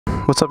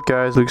What's up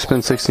guys,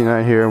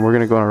 LukeSpin69 here, and we're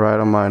going to go on a ride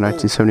on my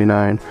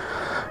 1979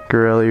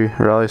 Pirelli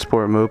Rally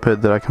Sport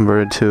moped that I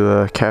converted to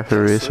a cafe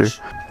racer.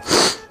 So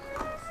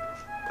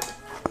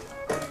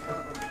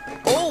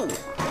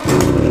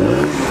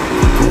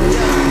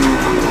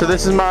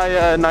this is my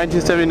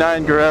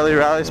 1979 Pirelli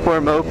Rally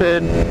Sport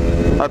moped.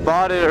 I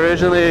bought it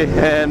originally,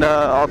 and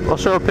I'll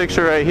show a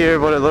picture right here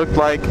of what it looked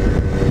like.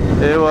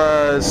 It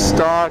was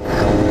stock,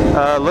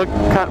 looked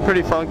kind of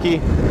pretty funky,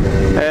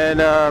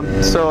 and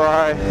so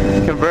I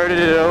converted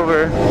it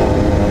over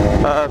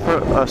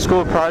for a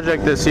school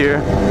project this year,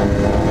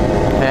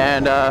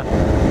 and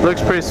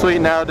looks pretty sweet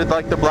now. Did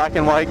like the black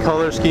and white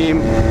color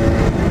scheme.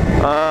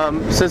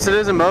 Since it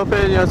is a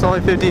moped, you know, it's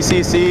only 50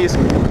 cc's.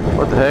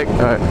 What the heck?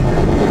 All right.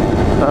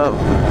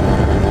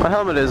 My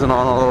helmet isn't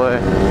on all the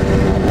way.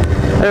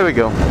 There we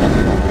go.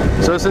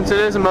 So since it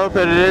is a moped,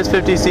 it is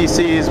 50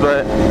 cc's,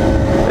 but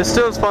it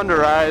still is fun to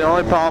ride. The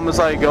only problem is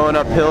like going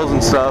up hills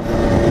and stuff.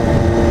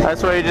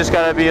 That's where you just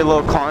gotta be a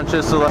little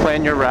conscious of like,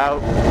 plan your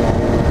route.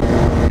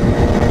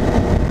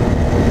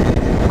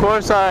 Of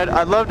course,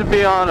 I'd love to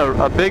be on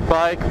a big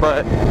bike,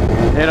 but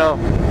you know,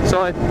 it's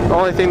the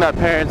only thing that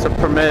parents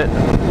permit.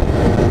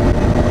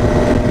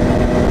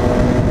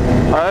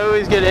 I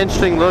always get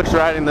interesting looks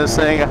riding this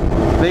thing. I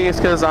think it's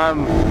because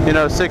I'm, you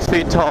know, 6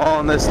 feet tall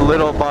on this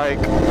little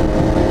bike.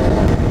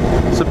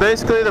 So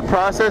basically the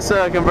process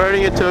of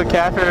converting it to a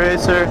cafe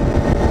racer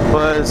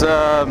was, you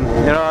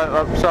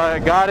know, so I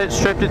got it,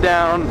 stripped it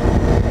down,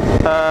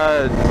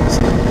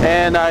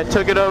 and I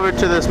took it over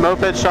to this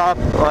moped shop,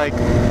 like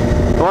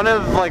one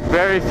of like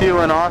very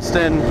few in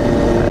Austin,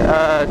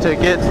 to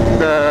get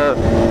the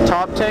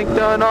top tank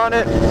done on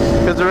it,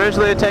 because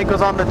originally the tank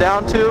was on the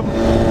down tube.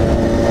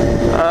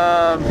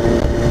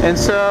 And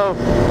so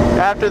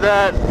after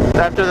that,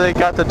 after they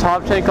got the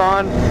top tank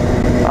on,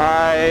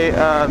 I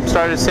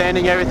started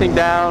sanding everything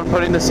down,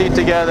 putting the seat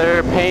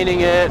together,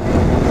 painting it,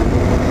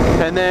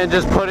 and then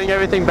just putting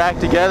everything back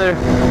together.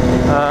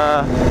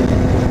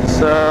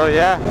 So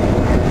yeah.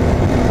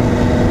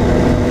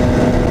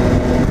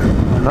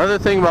 Another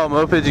thing about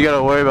mopeds you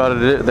gotta worry about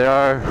it, they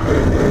are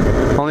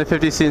only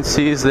 50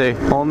 cc's, they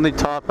only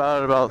top out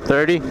at about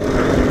 30.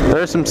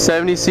 There's some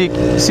 70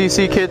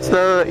 cc kits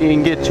though that you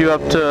can get you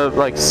up to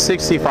like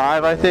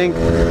 65, I think.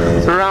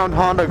 It's around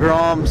Honda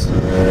Groms.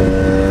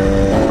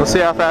 We'll see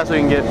how fast we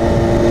can get.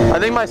 I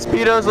think my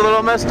speedo's a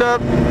little messed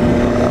up.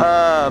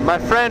 My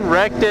friend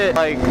wrecked it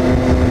like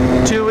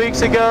 2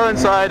 weeks ago, and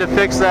so I had to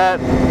fix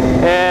that.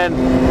 And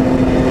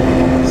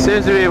it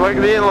seems to be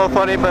being a little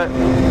funny, but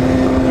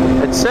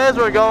it says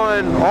we're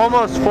going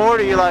almost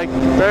 40, like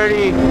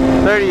 30,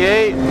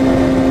 38,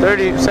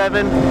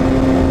 37.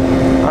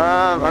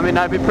 I mean,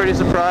 I'd be pretty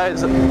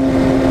surprised.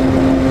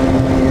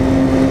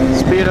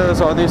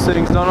 Speedos on these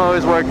things don't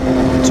always work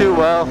too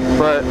well,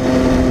 but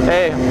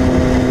hey,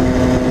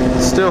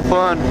 it's still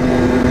fun.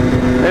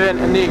 Maybe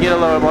I need to get a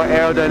little more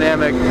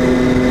aerodynamic.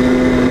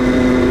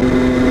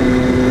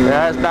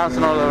 Yeah, it's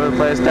bouncing all over the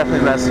place,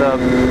 definitely messed up.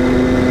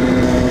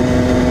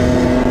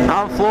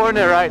 I'm flooring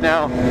it right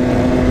now.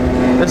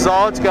 This is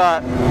all it's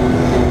got.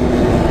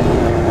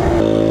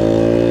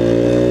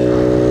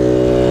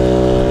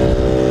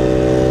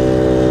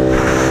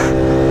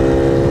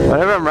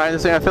 Whenever I'm riding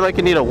this thing, I feel like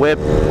I need a whip.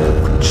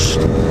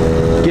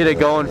 Get it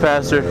going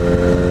faster.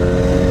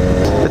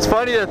 It's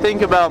funny to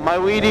think about. My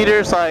weed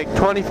eater's like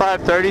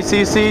 25, 30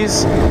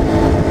 cc's.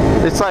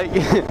 It's like,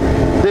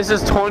 this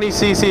is 20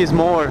 cc's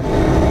more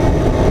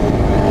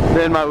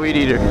than my weed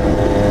eater.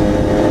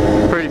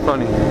 Pretty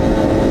funny.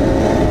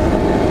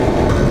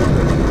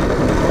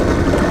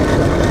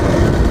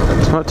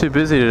 Not too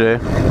busy today,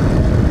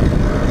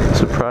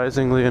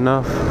 surprisingly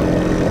enough.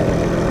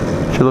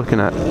 What you looking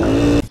at?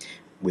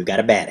 We've got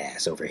a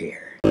badass over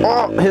here.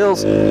 Oh,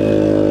 hills!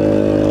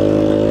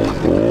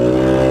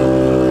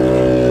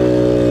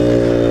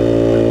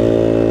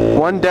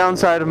 One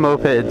downside of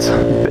mopeds,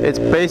 it's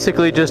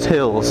basically just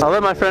hills. I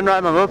let my friend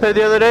ride my moped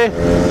the other day,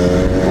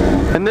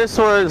 and this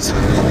was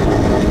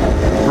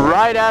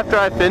right after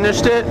I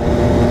finished it.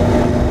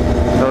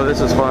 Oh,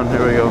 this is fun.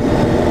 Here we go.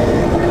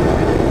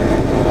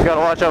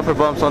 Gotta watch out for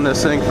bumps on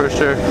this thing for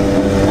sure.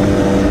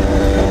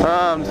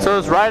 So it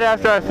was right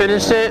after I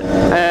finished it,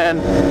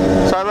 and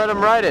so I let him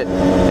ride it,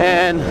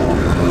 and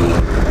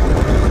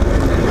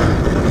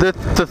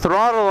the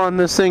throttle on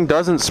this thing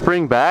doesn't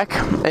spring back.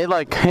 It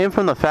like came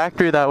from the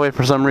factory that way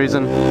for some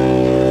reason.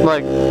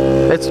 Like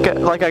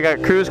like I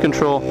got cruise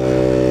control.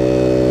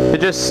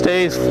 It just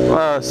stays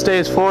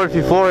forward if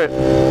you floor it.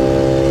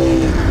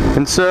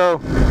 And so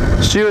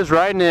she was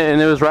riding it,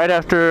 and it was right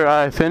after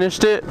I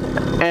finished it,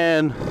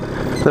 and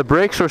the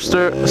brakes were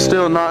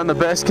still not in the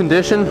best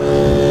condition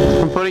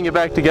from putting it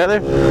back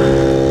together.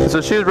 So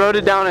she rode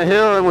it down a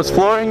hill and was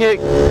flooring it.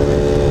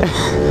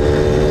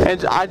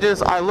 And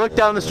I looked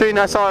down the street and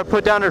I saw her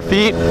put down her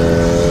feet,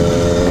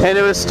 and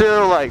it was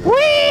still like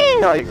whee,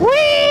 like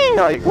whee,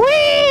 like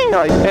whee,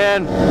 like,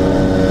 and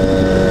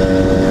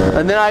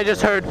then I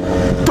just heard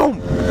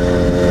boom,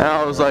 and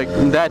I was like,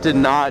 that did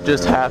not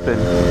just happen.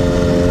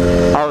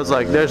 I was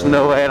like, there's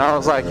no way. And I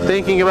was like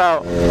thinking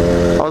about,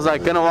 I was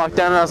like gonna walk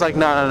down, and I was like,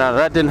 no,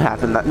 that didn't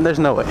happen. There's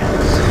no way.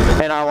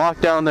 And I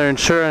walked down there, and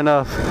sure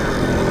enough,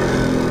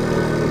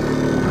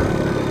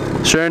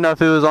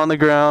 it was on the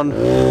ground.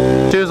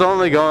 She was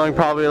only going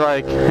probably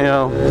like,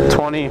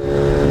 20,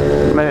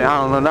 maybe,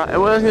 I don't know. It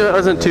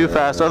wasn't too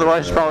fast.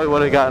 Otherwise, she probably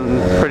would have gotten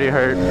pretty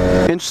hurt.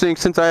 Interesting,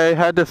 since I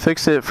had to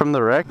fix it from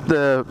the wreck,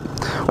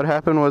 what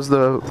happened was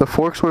the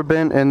forks were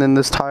bent, and then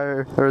this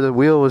tire, or the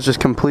wheel, was just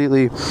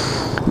completely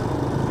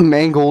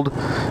mangled.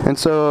 And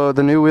so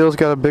the new wheels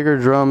got a bigger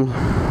drum.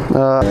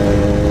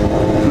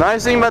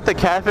 Nice thing about the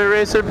Cafe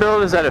Racer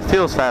build is that it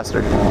feels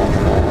faster.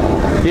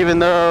 Even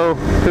though,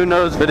 who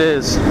knows if it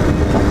is.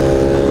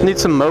 Need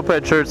some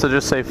moped shirts that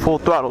just say full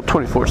throttle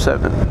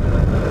 24/7.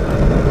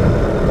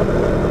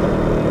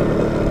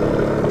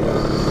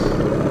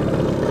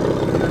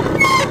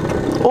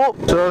 Oh,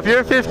 so if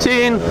you're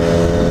 15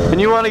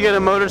 and you want to get a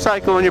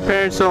motorcycle and your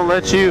parents won't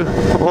let you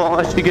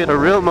get a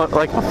real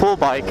like a full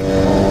bike,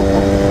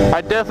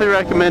 I definitely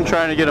recommend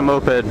trying to get a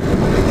moped.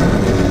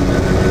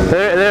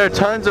 They're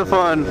tons of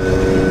fun.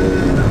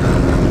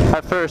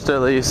 At first,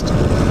 at least.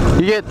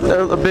 You get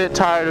a bit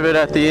tired of it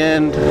at the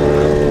end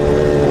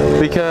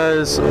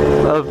because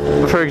of,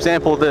 for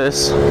example,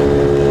 this.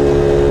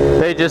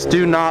 They just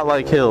do not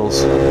like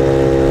hills.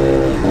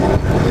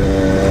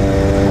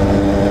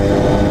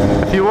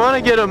 If you want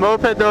to get a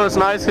moped though, it's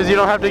nice because you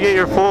don't have to get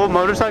your full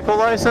motorcycle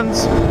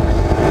license.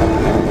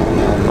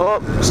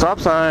 Oh, stop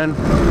sign.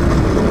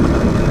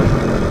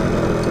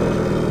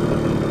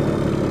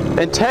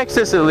 In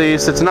Texas, at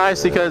least, it's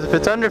nice because if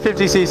it's under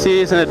 50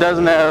 cc's and it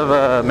doesn't have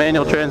a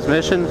manual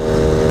transmission,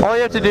 all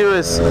you have to do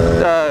is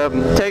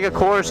take a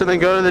course and then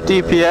go to the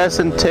DPS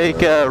and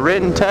take a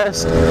written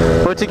test.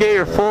 But to get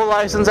your full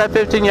license at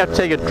 15, you have to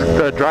take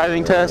a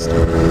driving test.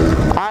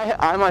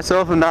 I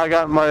myself have not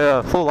gotten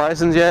my full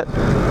license yet.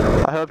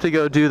 I hope to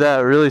go do that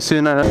really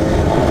soon.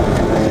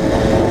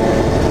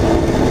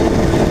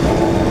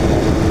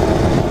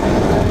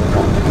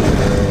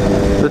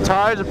 The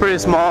tires are pretty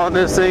small on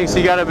this thing, so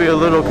you gotta be a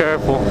little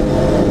careful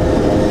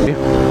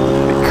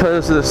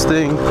because of this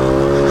thing.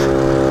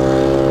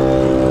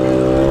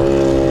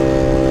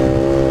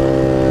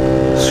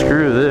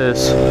 Screw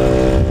this.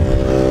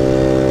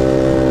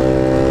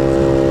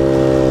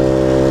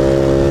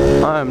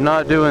 I'm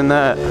not doing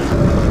that.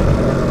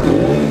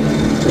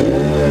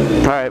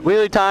 Alright,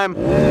 wheelie time.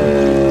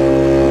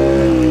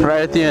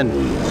 Right at the end.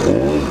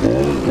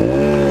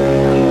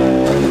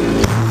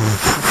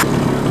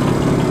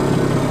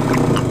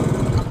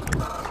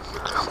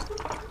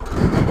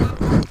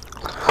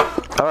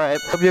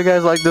 Alright, hope you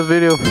guys liked this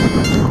video.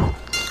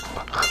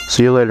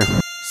 See you later.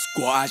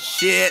 Squad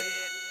shit.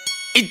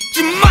 It's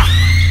your mouth.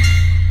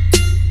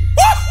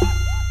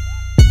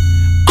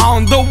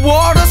 On the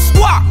water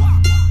squad.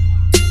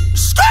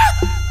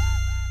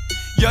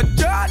 Your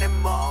dirty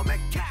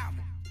moment.